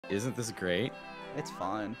Isn't this great? It's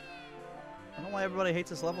fine. I don't know why everybody hates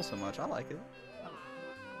this level so much. I like it.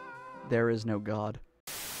 There is no God.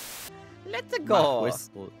 Let's go.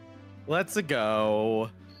 Let's go.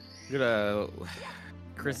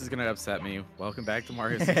 Chris is gonna upset me. Welcome back to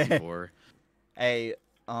Mario 64. Hey,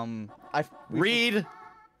 Read.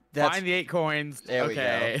 Find the 8 coins. There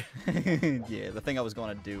okay. We go. Yeah, the thing I was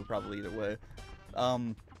gonna do probably either way.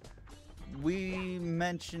 We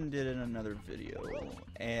mentioned it in another video,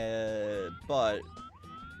 but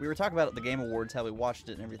we were talking about the Game Awards, how we watched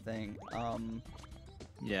it and everything.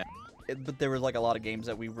 Yeah. But there were like a lot of games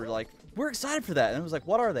that we were like, we're excited for that, and it was like,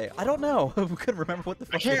 what are they? I don't know. We couldn't remember what the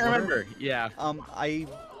fuck. I can't remember. Yeah.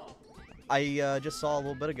 I just saw a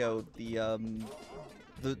little bit ago the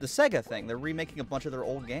Sega thing. They're remaking a bunch of their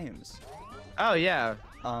old games. Oh yeah.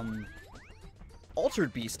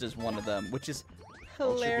 Altered Beast is one of them, which is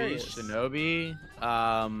hilarious. Altered Beast,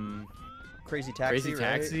 Shinobi, Crazy Taxi. Crazy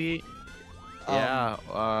Taxi. Right?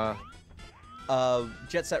 Yeah.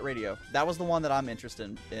 Jet Set Radio. That was the one that I'm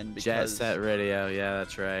interested in because Jet Set Radio. Yeah,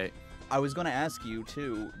 that's right. I was going to ask you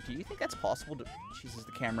too. Do you think that's possible to? Jesus,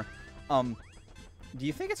 the camera. Do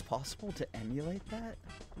you think it's possible to emulate that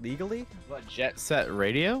legally? What, Jet Set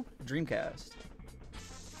Radio? Dreamcast.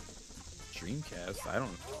 Dreamcast? I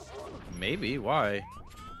don't. Maybe. Why?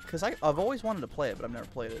 Because I've always wanted to play it, but I've never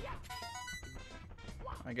played it.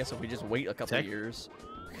 I guess if we just wait a couple of years,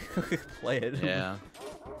 play it. Yeah.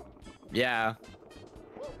 Yeah.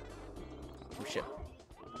 Oh shit.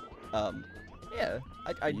 Yeah.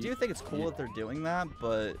 I do think it's cool that they're doing that,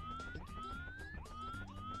 but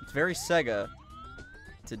it's very Sega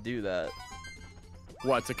to do that.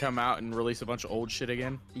 What, to come out and release a bunch of old shit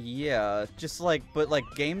again? Yeah, just like, but like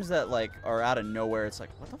games that like are out of nowhere, it's like,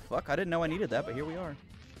 what the fuck? I didn't know I needed that, but here we are.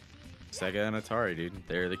 Sega and Atari, dude.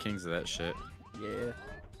 They're the kings of that shit. Yeah.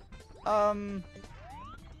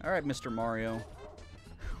 Alright, Mr. Mario.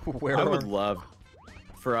 Where I would love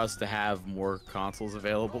for us to have more consoles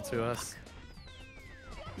available to us.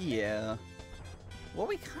 Yeah. Well,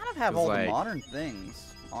 we kind of have all the modern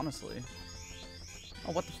things, honestly.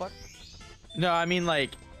 Oh, what the fuck? No, I mean,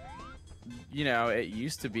 like, you know, it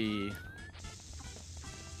used to be,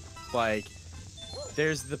 like,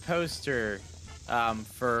 there's the poster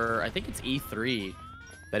for, I think it's E3,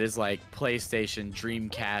 that is, like, PlayStation,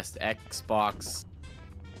 Dreamcast, Xbox,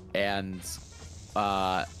 and,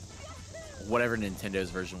 whatever Nintendo's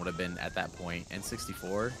version would have been at that point, and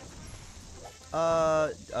 64.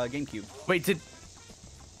 GameCube. Wait, did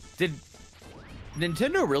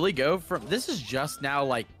Nintendo really go from... This is just now,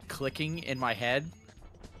 like, clicking in my head.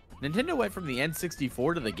 Nintendo went from the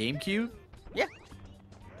N64 to the GameCube? Yeah.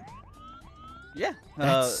 Yeah.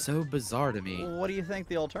 That's so bizarre to me. What do you think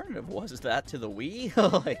the alternative was? Is that to the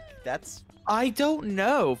Wii? Like, that's... I don't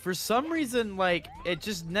know. For some reason, like, it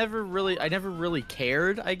just never really... I never really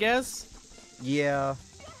cared, I guess. Yeah.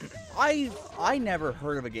 I never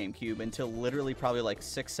heard of a GameCube until literally probably like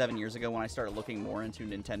 6-7 years ago when I started looking more into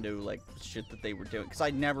Nintendo like shit that they were doing, because I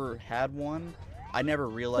never had one. I never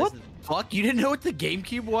realized. What the fuck? You didn't know what the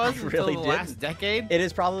GameCube was until the last decade? It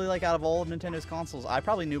is probably like out of all of Nintendo's consoles, I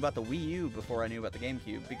probably knew about the Wii U before I knew about the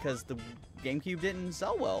GameCube, because the GameCube didn't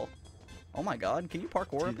sell well. Oh my god, can you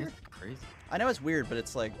parkour up here? That's crazy. I know it's weird, but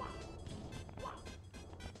it's like,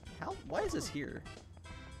 why is this here?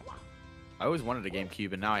 I always wanted a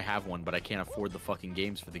GameCube, and now I have one, but I can't afford the fucking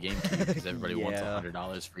games for the GameCube because everybody wants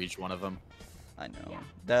 $100 for each one of them. I know.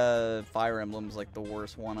 The Fire Emblem's like the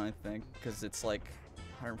worst one, I think, because it's like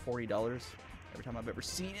 $140 every time I've ever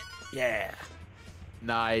seen it. Yeah.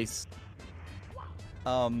 Nice.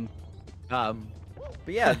 But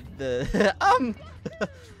yeah,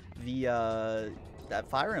 that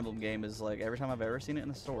Fire Emblem game is like, every time I've ever seen it in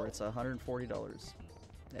the store, it's $140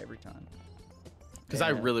 every time. Because I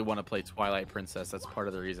really want to play Twilight Princess. That's part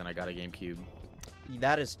of the reason I got a GameCube.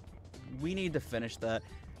 That is... We need to finish that.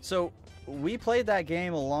 So, we played that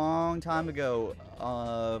game a long time ago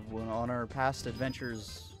on our past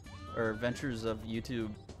adventures, or adventures of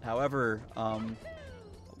YouTube. However,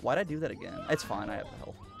 why'd I do that again? It's fine, I have the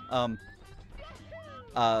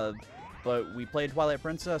health. But we played Twilight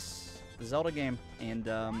Princess, the Zelda game, and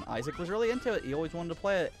Isaac was really into it. He always wanted to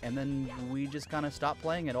play it, and then we just kind of stopped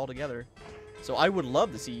playing it altogether. So I would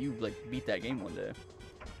love to see you like beat that game one day.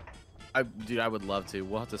 Dude, I would love to.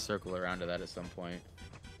 We'll have to circle around to that at some point.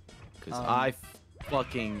 Cause I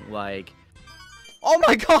fucking like. Oh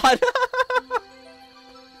my god!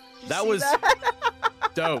 That was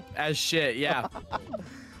dope as shit. Yeah.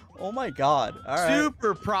 Oh my god! All right.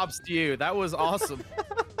 Super props to you. That was awesome.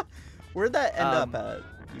 Where'd that end up at?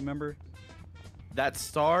 You remember? That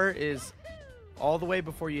star is all the way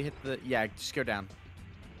before you hit the. Yeah, just go down.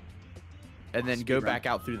 and then Speed go run. back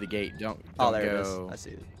out through the gate. Don't Oh, there go. it is. I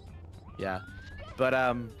see it. Yeah, but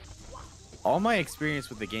all my experience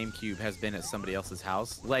with the GameCube has been at somebody else's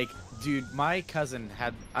house. Like, dude, my cousin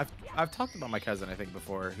had. I've talked about my cousin I think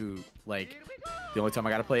before, who like the only time I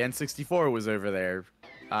got to play N64 was over there.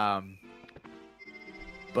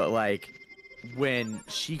 But like when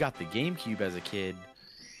she got the GameCube as a kid,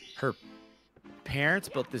 her parents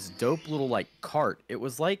built this dope little like cart. It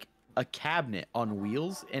was like a cabinet on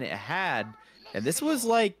wheels, and it had, and this was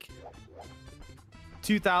like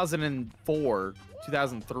 2004,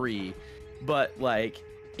 2003, but like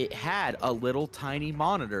it had a little tiny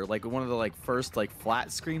monitor, like one of the like first like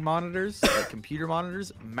flat screen monitors, like computer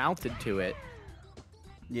monitors mounted to it.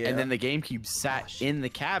 Yeah. And then the GameCube sat in the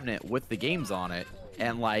cabinet with the games on it,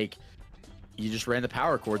 and like you just ran the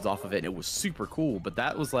power cords off of it, and it was super cool. But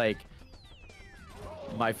that was like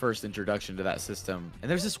my first introduction to that system. And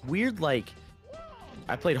there's this weird like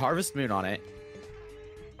I played Harvest Moon on it,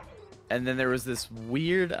 and then there was this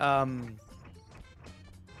weird I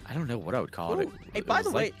don't know what I would call it. Hey, by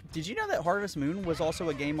the way, did you know that Harvest Moon was also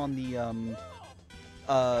a game on the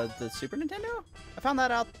Super Nintendo? I found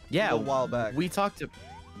that out a while back. We talked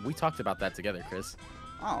about that together, Chris.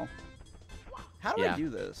 Oh. How do I do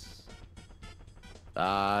this?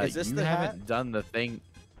 Is this you the haven't hat? done the thing.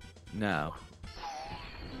 No.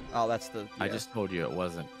 Oh, that's the. Yeah. I just told you it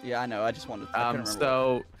wasn't. Yeah, I know. I just wanted. I couldn't remember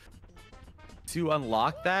So to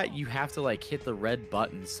unlock that, you have to like hit the red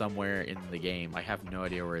button somewhere in the game. I have no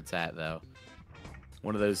idea where it's at though.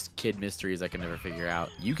 One of those kid mysteries I can never figure out.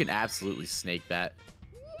 You can absolutely snake that.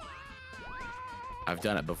 I've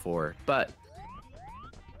done it before, but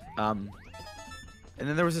and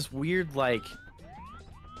then there was this weird like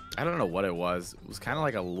I don't know what it was. It was kind of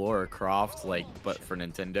like a Lara Croft like but for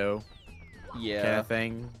Nintendo. Yeah. Kind of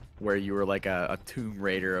thing where you were like a Tomb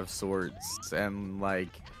Raider of sorts, and like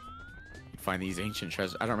you'd find these ancient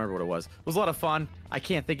treasures. I don't remember what it was. It was a lot of fun. I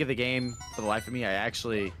can't think of the game for the life of me. I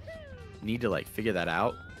actually need to like figure that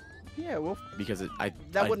out. Yeah, well, because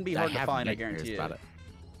that wouldn't be hard to have find. I nightmares guarantee about it.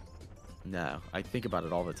 No, I think about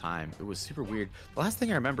it all the time. It was super weird. The last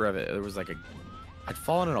thing I remember of it, there was like I'd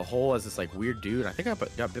fallen in a hole as this like weird dude. I think I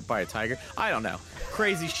got bit by a tiger. I don't know.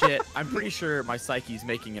 Crazy shit. I'm pretty sure my psyche's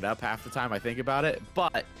making it up half the time I think about it.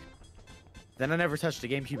 But then I never touched a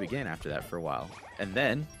GameCube again after that for a while. And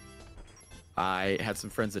then I had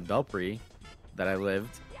some friends in Belpre that I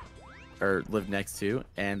lived next to,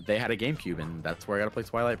 and they had a GameCube, and that's where I got to play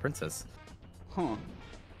Twilight Princess. Huh.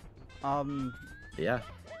 Yeah.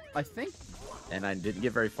 I think. And I didn't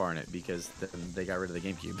get very far in it because then they got rid of the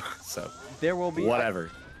GameCube. So there will be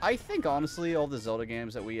whatever. I think honestly, all the Zelda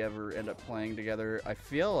games that we ever end up playing together, I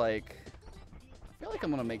feel like I'm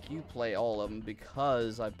gonna make you play all of them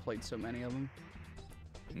because I've played so many of them.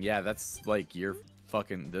 Yeah, that's like your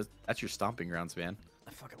fucking. That's your stomping grounds, man.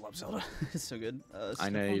 I fucking love Zelda. It's so good. I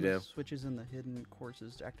know you do. Switches in the hidden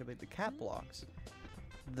courses to activate the cat blocks.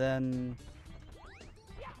 Then.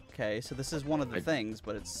 Okay, so this is one of the things,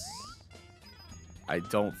 but it's. I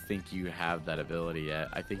don't think you have that ability yet.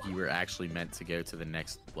 I think you were actually meant to go to the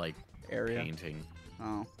next like area painting.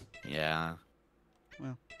 Oh. Yeah.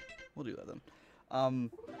 Well, we'll do that then.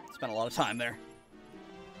 Spent a lot of time there.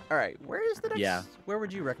 All right, where is the next? Yeah. Where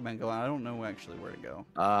would you recommend going? I don't know actually where to go.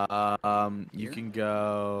 You can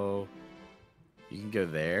go. You can go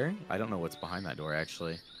there. I don't know what's behind that door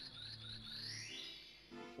actually.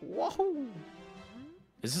 Whoa.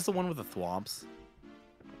 Is this the one with the thwomps?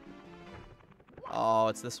 Oh,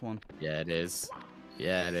 it's this one. Yeah, it is.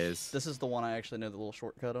 Yeah, it is. This is the one I actually know the little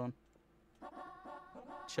shortcut on.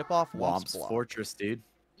 Chip off Womp's block. Fortress, dude.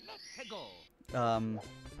 But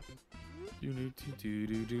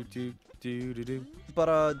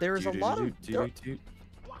there is a lot of.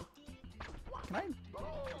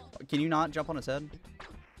 Can you not jump on his head?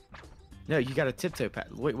 No, you got a tiptoe pad.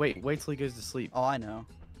 Wait till he goes to sleep. Oh, I know.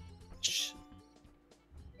 Shh.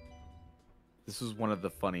 This was one of the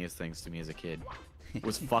funniest things to me as a kid.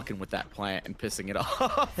 Was fucking with that plant and pissing it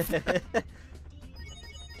off.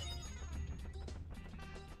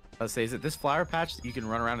 Let's say, is it this flower patch that you can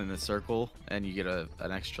run around in a circle and you get an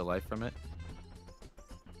extra life from it?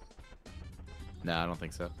 No, I don't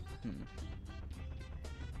think so.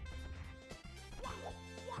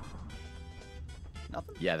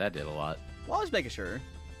 Nothing? Yeah, that did a lot. Well, I was making sure.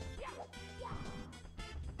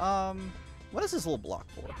 What is this little block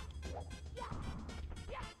for?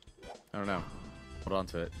 I don't know. Hold on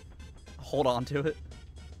to it. Hold on to it?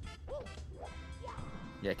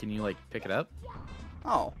 Yeah, can you, like, pick it up?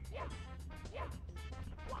 Oh.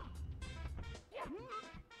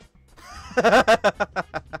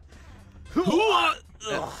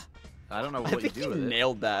 I don't know I what you think do you with it.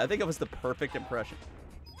 nailed that. I think it was the perfect impression.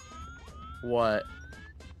 What?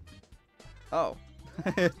 Oh.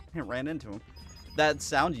 It ran into him. That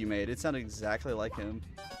sound you made, it sounded exactly like him.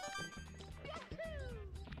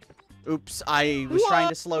 Oops, I was trying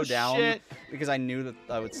to slow down shit. because I knew that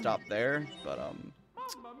I would stop there, but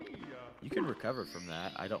You can recover from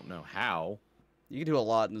that. I don't know how. you can do a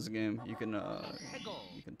lot in this game. You can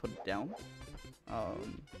put it down.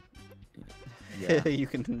 Yeah. You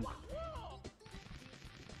can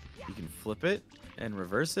You can flip it and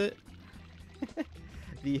reverse it.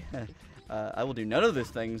 I will do none of those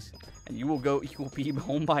things, and you will be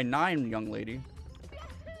home by 9, young lady.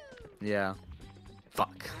 Yeah.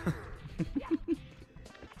 Fuck.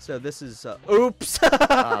 So this is oops.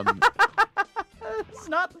 It's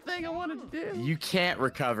not the thing I wanted to do. You can't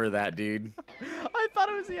recover that, dude. I thought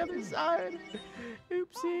it was the other side.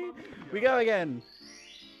 Oopsie. We go again.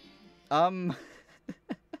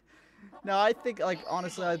 No, I think, like,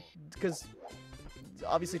 honestly, because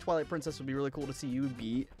obviously Twilight Princess would be really cool to see you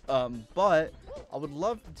beat. But I would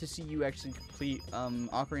love to see you actually complete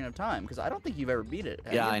Ocarina of Time, because I don't think you've ever beat it.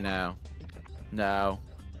 Yeah, I know. No.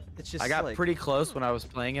 It's just I got like, pretty close when I was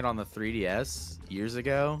playing it on the 3DS years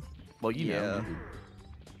ago. Well, you know.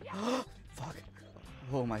 Fuck.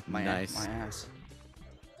 Oh, my Nice. my ass.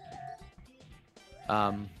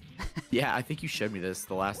 Yeah, I think you showed me this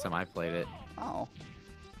the last time I played it. Oh.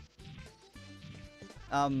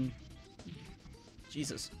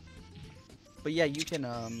 Jesus. But yeah, you can,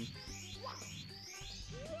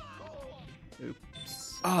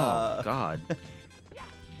 oops. Oh, God.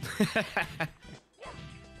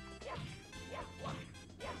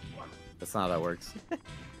 That's not how that works.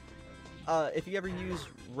 If you ever use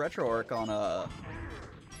RetroArch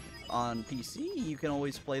on PC, you can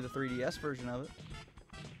always play the 3DS version of it.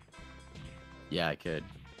 Yeah, I could.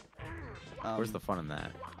 Where's the fun in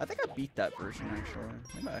that? I think I beat that version actually.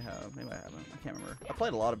 Maybe I have. Maybe I haven't. I can't remember. I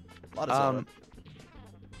played a lot of Zelda.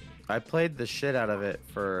 I played the shit out of it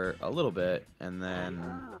for a little bit, and then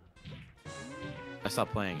I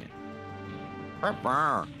stopped playing it.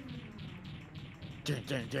 Dang,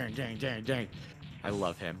 dang, dang, dang, dang, dang. I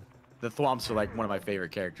love him. The Thwomps are like one of my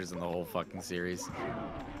favorite characters in the whole fucking series.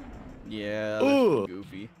 Yeah, Ooh.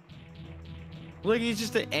 goofy. Look, he's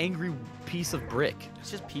just an angry piece of brick. It's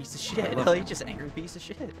just a piece of shit. He's just an angry piece of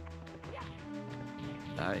shit.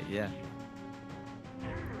 Yeah.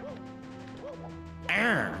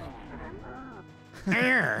 Arr.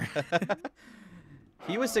 Arr.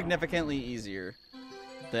 He was significantly easier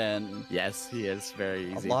than Yes, he is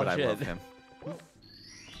very easy, lot but of I love shit. him.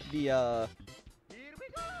 Yeah,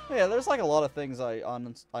 there's like a lot of things I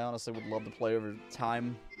honestly would love to play over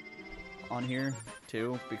time on here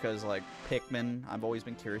too, because like Pikmin, I've always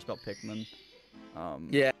been curious about Pikmin.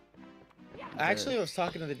 Yeah. I actually was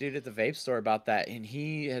talking to the dude at the vape store about that, and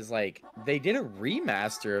he has like, they did a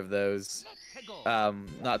remaster of those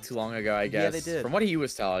not too long ago, I guess. Yeah, they did. From what he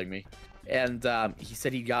was telling me. And he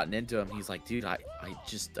said he'd gotten into them. He's like, dude, I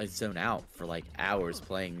zone out for like hours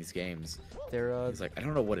playing these games. He's like, I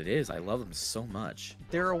don't know what it is. I love them so much.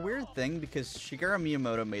 They're a weird thing because Shigeru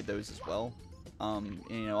Miyamoto made those as well. And,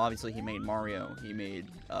 you know, obviously he made Mario, he made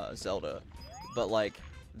Zelda, but like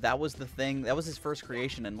that was the thing. That was his first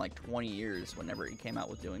creation in like 20 years. Whenever he came out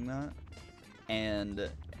with doing that, and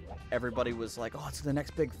everybody was like, "Oh, it's the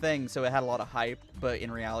next big thing." So it had a lot of hype, but in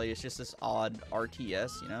reality, it's just this odd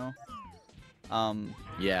RTS, you know.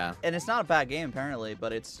 Yeah. And it's not a bad game apparently,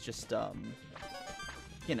 but it's just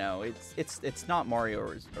you know, it's not Mario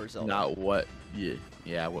or Zelda. Not what,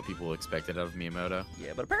 yeah, what people expected of Miyamoto.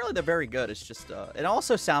 Yeah, but apparently they're very good. It's just it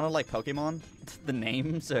also sounded like Pokemon, the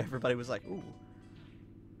name, so everybody was like, "Ooh."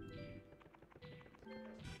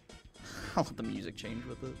 I'll let the music change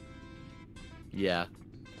with it. Yeah.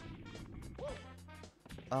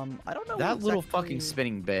 I don't know. That what little exactly... fucking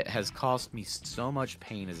spinning bit has caused me so much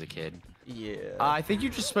pain as a kid. Yeah. I think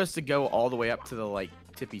you're just supposed to go all the way up to the like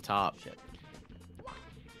tippy top. Shit.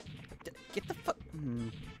 Get the fuck.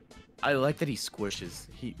 I like that he squishes.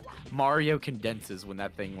 Mario condenses when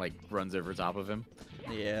that thing like runs over top of him.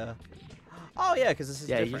 Yeah. Oh yeah, because this is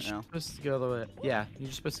different you're now. supposed to go all the way. Yeah,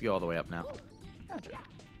 you're supposed to go all the way up now. Gotcha.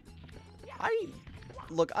 I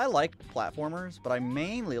like platformers, but I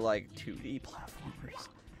mainly like 2D platformers.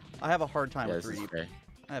 I have a hard time with 3D. Fair.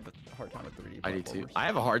 I have a hard time with 3D platformers. I do too. I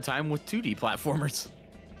have a hard time with 2D platformers.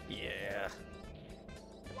 Yeah.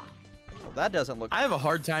 Well, that doesn't look. I have a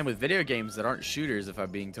hard time with video games that aren't shooters, if I'm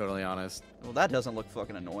being totally honest. Well, that doesn't look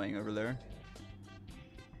fucking annoying over there.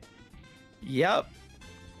 Yep.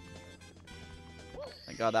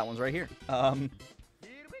 Thank God that one's right here.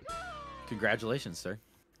 Congratulations, sir.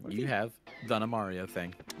 You have done a Mario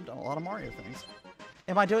thing. I've done a lot of Mario things.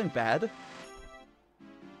 Am I doing bad?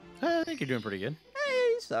 I think you're doing pretty good. Hey,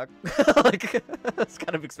 you suck. Like, I was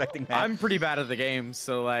kind of expecting that. I'm pretty bad at the game,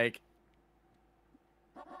 so like.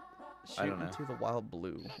 Shoot I don't know. into the wild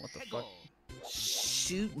blue. What the fuck?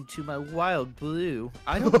 Shoot into my wild blue.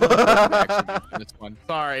 I don't know what actually in this one.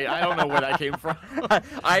 Sorry, I don't know where that came from.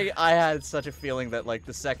 I had such a feeling that like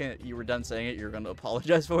the second you were done saying it, you were going to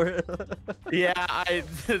apologize for it. Yeah,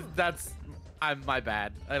 I'm my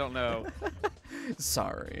bad. I don't know.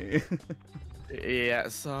 Sorry. Yeah,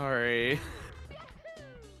 sorry.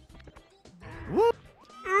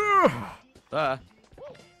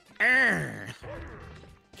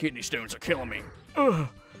 Kidney stones are killing me.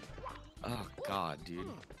 Oh God, dude.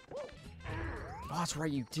 Oh, that's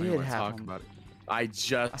right, you I don't did wanna have talk them. about it. I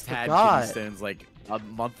just had forgot. kidney stones like a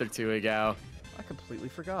month or two ago. I completely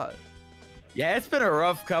forgot. Yeah, it's been a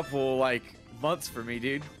rough couple like months for me,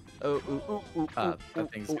 dude. Oh, ooh, ooh, ooh, That ooh,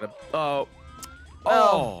 thing's ooh. gonna. Oh.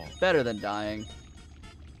 Well, Oh. better than dying.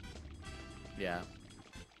 Yeah.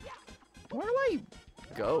 Where do I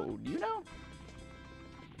go? Do you know?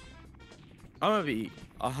 I'm gonna be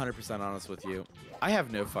 100% honest with you. I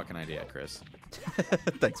have no fucking idea, Chris.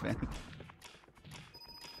 Thanks, man.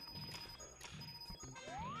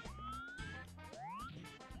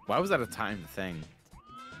 Why was that a timed thing?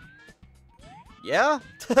 Yeah?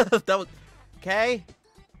 That was... Okay.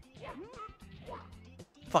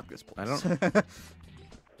 Fuck this place. I don't.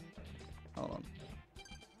 Hold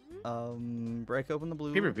on. Break open the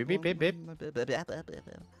blue. Beep, beep, beep, beep, beep.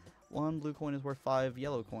 One blue coin is worth 5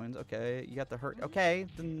 yellow coins. Okay, you got the hurt. Okay,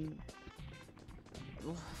 then.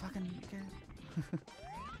 Ooh, fucking. Okay.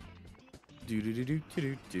 Do do do do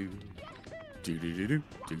do do do do do do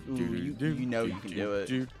do Ooh, you know you can do it.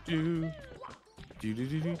 Do do do do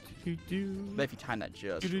do do do. But if you time that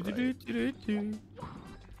just Do do do right. do do do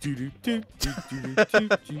do do do do do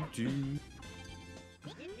do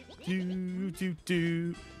do do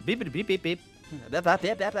do. Beep beep beep beep beep.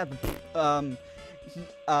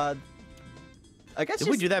 I guess Did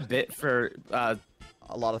we do that bit for a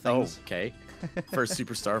lot of things. okay. For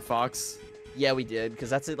Superstar Fox? Yeah, we did,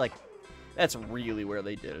 because that's it. Like, that's really where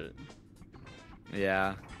they did it.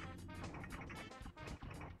 Yeah.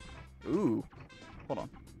 Ooh, hold on.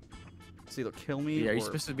 It's either kill me Yeah, are or you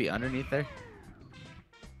supposed to be underneath there?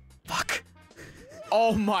 fuck.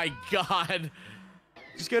 Oh my god!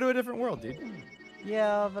 Just go to a different world, dude.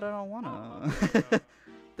 Yeah, but I don't wanna.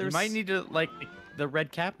 You might need to, like, the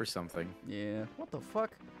red cap or something. Yeah. What the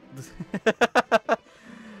fuck?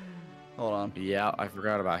 Hold on. Yeah, I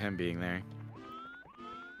forgot about him being there.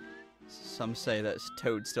 Some say that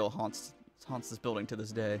Toad still haunts this building to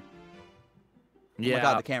this day. Yeah. Oh my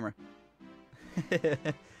god, the camera.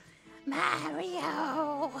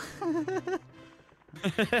 Mario.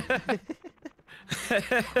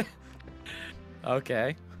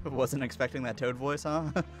 Okay. Wasn't expecting that Toad voice,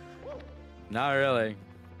 huh? Not really.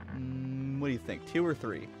 What do you think? 2 or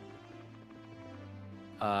 3?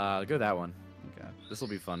 Go that one. Okay. This will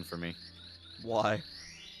be fun for me. Why?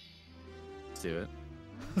 Let's do it.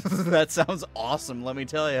 That sounds awesome, let me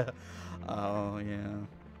tell you. Oh, yeah.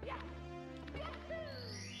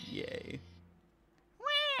 Yay.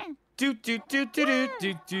 Do do do do do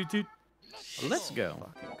do do do. Let's go.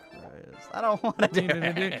 Fucking Christ. I don't want to do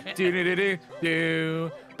it.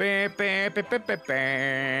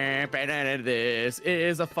 This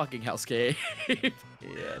is a fucking hellscape. Yeah,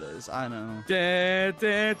 it is. I know. Da,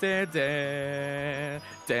 da, da, da,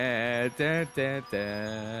 da, da, da,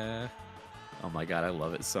 da. Oh my god, I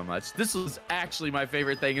love it so much. This was actually my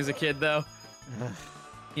favorite thing as a kid, though. You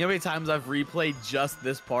know how many times I've replayed just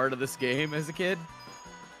this part of this game as a kid?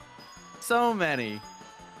 So many.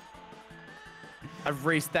 I've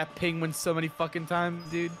raced that penguin so many fucking times,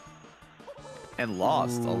 dude. And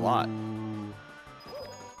lost a lot.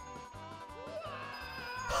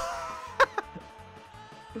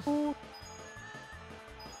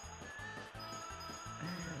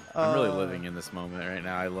 I'm really living in this moment right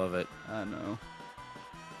now. I love it. I know.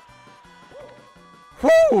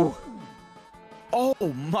 Woo!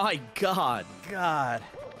 Oh my god. God.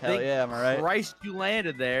 Hell Thank yeah, am I right? Christ, you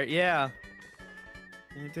landed there. Yeah.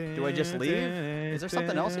 Do I just leave? Is there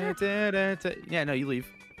something else here? Yeah, no, you leave.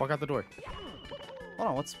 Walk out the door. Hold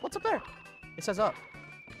on, what's up there? It says up.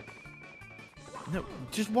 No,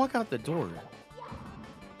 just walk out the door.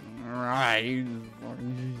 Right.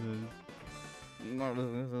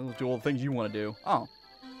 Do all the things you want to do. Oh.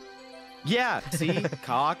 Yeah, see?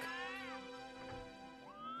 Cock.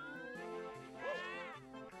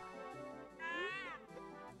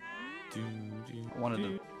 I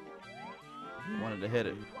wanted to hit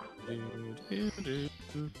it.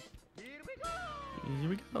 Here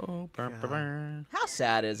we go. God. How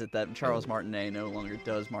sad is it that Charles Martinet no longer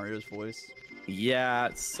does Mario's voice? Yeah,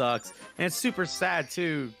 it sucks. And it's super sad,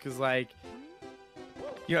 too, because, like,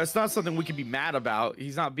 you know, it's not something we can be mad about.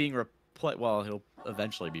 He's not being replaced. Well, he'll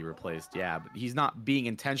eventually be replaced, yeah, but he's not being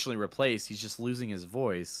intentionally replaced. He's just losing his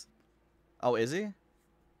voice. Oh, is he?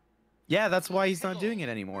 Yeah, that's why he's not doing it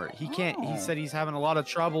anymore. He can't. He said he's having a lot of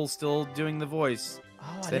trouble still doing the voice.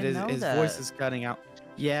 Oh, I Said didn't know his that. voice is cutting out.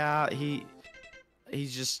 Yeah, he's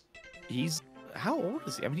how old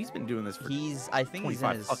is he? I mean, he's been doing this for I think he's in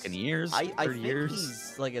 25 his fucking years. I 30 think years.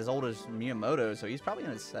 he's like as old as Miyamoto, so he's probably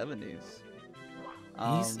in his 70s.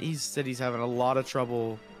 He's said he's having a lot of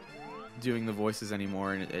trouble doing the voices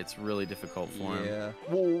anymore, and it's really difficult for him. Yeah.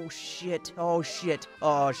 Whoa, shit. Oh, shit.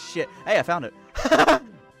 Oh, shit. Hey, I found it.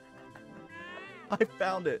 I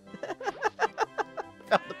found it.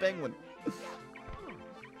 Found the penguin.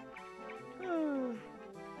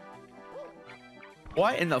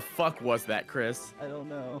 What in the fuck was that, Chris? I don't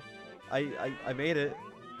know. I made it.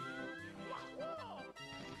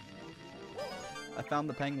 I found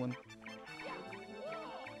the penguin.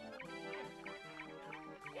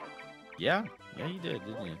 Yeah, you did,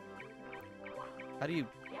 didn't you? How do you...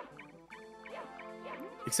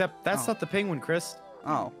 Except that's not the penguin, Chris.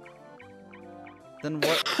 Oh. Then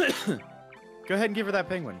what? Go ahead and give her that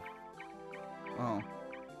penguin. Oh.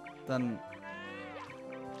 Then...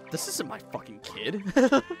 This isn't my fucking kid.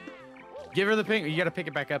 Give her the penguin. You gotta pick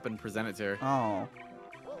it back up and present it to her. Oh.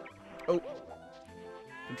 Oh.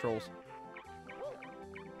 Controls.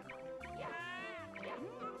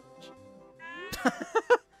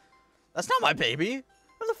 That's not my baby.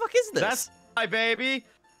 What the fuck is this? That's my baby.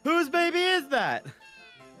 Whose baby is that?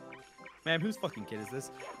 Man, whose fucking kid is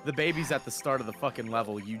this? The baby's at the start of the fucking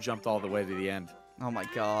level. You jumped all the way to the end. Oh my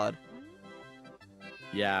god.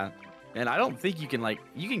 Yeah. And I don't think you can, like,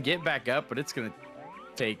 you can get back up, but it's gonna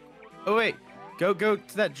take... Oh, wait. Go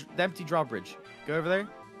to that empty drawbridge. Go over there.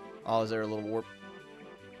 Oh, is there a little warp?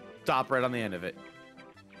 Stop right on the end of it.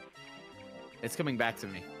 It's coming back to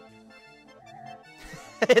me.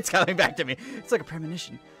 It's coming back to me. It's like a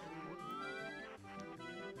premonition.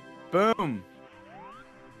 Boom.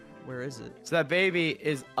 Where is it? So that baby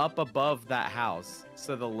is up above that house.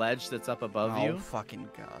 So the ledge that's up above you. Oh, fucking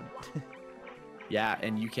god. Yeah,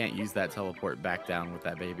 and you can't use that teleport back down with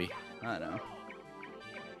that baby. I know.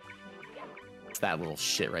 It's that little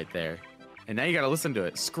shit right there. And now you gotta listen to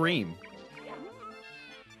it. Scream.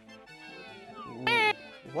 Ooh.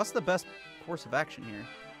 What's the best course of action here?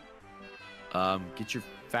 Get your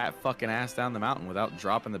fat fucking ass down the mountain without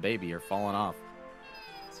dropping the baby or falling off.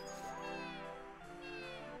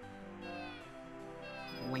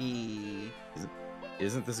 Wee.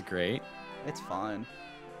 Isn't this great? It's fine.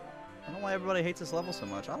 I don't know why everybody hates this level so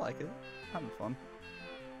much. I like it. Having fun.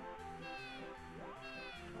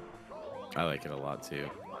 I like it a lot too.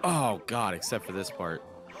 Oh god, except for this part.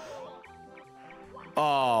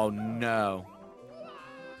 Oh no.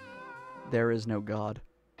 There is no god.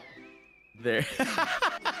 There.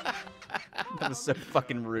 That was so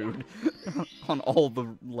fucking rude. On all the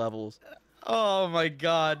levels. Oh my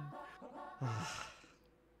god. I'll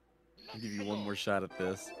give you one more shot at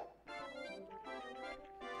this.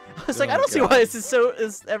 I was like, I don't see why this is so.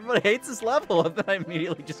 Everybody hates this level, and then I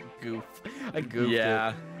immediately just goof. I goofed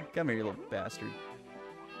it. Come here, you little bastard.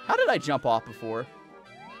 How did I jump off before?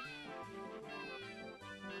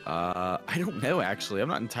 I don't know actually. I'm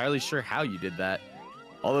not entirely sure how you did that.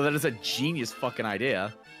 Although that is a genius fucking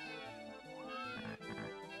idea.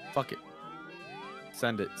 Fuck it.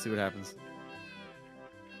 Send it. See what happens.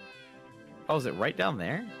 Oh, is it right down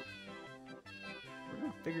there? We're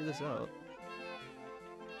gonna figure this out.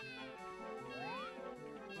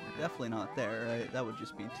 Definitely not there, right? That would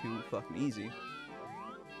just be too fucking easy.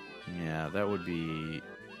 Yeah, that would be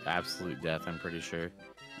absolute death, I'm pretty sure.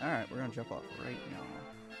 Alright, we're gonna jump off right now.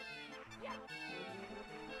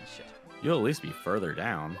 Shit. You'll at least be further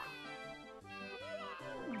down.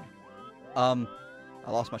 I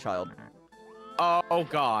lost my child. Oh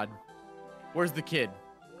god. Where's the kid?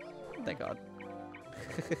 Thank god.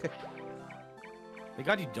 Thank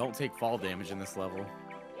god you don't take fall damage in this level.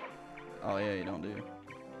 Oh yeah, you don't do.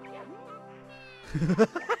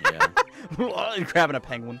 Yeah. Grabbing a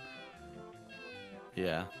penguin.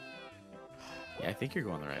 Yeah. Yeah, I think you're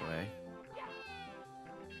going the right way.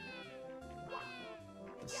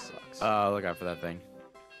 This sucks. Look out for that thing.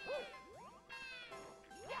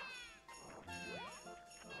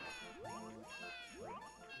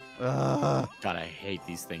 God, I hate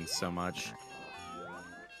these things so much.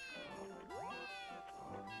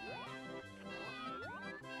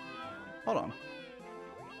 Hold on.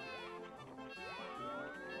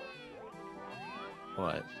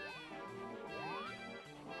 What?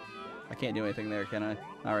 I can't do anything there, can I?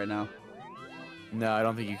 Not right now. No, I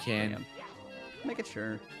don't think you can. Damn. Making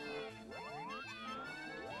sure.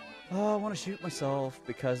 Oh, I want to shoot myself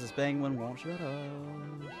because this penguin won't shut up.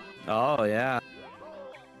 Oh, yeah.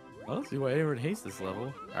 I don't see why anyone hates this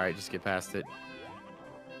level. Alright, just get past it.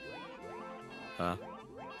 Yeah.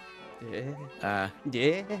 Yeah.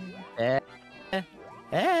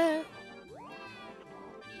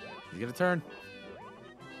 He's gonna turn.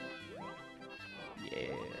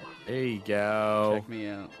 Yeah. There you go. Check me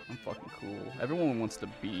out. I'm fucking cool. Everyone wants to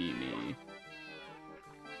be me.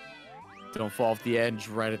 Don't fall off the edge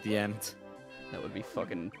right at the end. That would be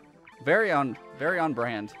fucking very on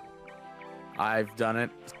brand. I've done it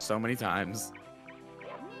so many times.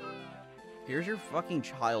 Here's your fucking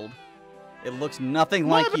child. It looks nothing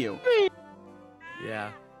like you.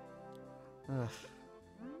 Yeah. Ugh.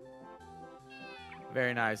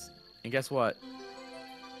 Very nice. And guess what?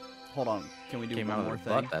 Hold on. Can we do Came one out more of the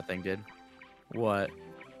thing? butt that thing did. What?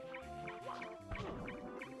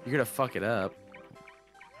 You're gonna fuck it up.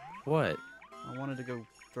 What? I wanted to go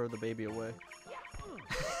throw the baby away.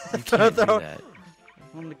 You can't do that.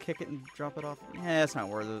 I wanted to kick it and drop it off. Yeah, it's not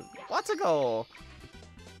worth it. Let's go.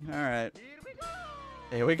 Alright.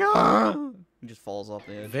 Here we go. He just falls off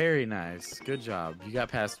the edge. Very nice. Good job. You got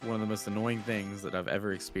past one of the most annoying things that I've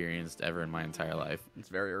ever experienced ever in my entire life. It's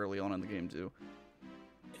very early on in the game, too.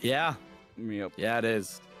 Yeah. Yep. Yeah, it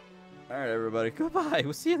is. Alright, everybody. Goodbye.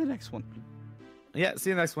 We'll see you in the next one. Yeah, see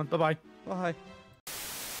you next one. Bye-bye. Bye.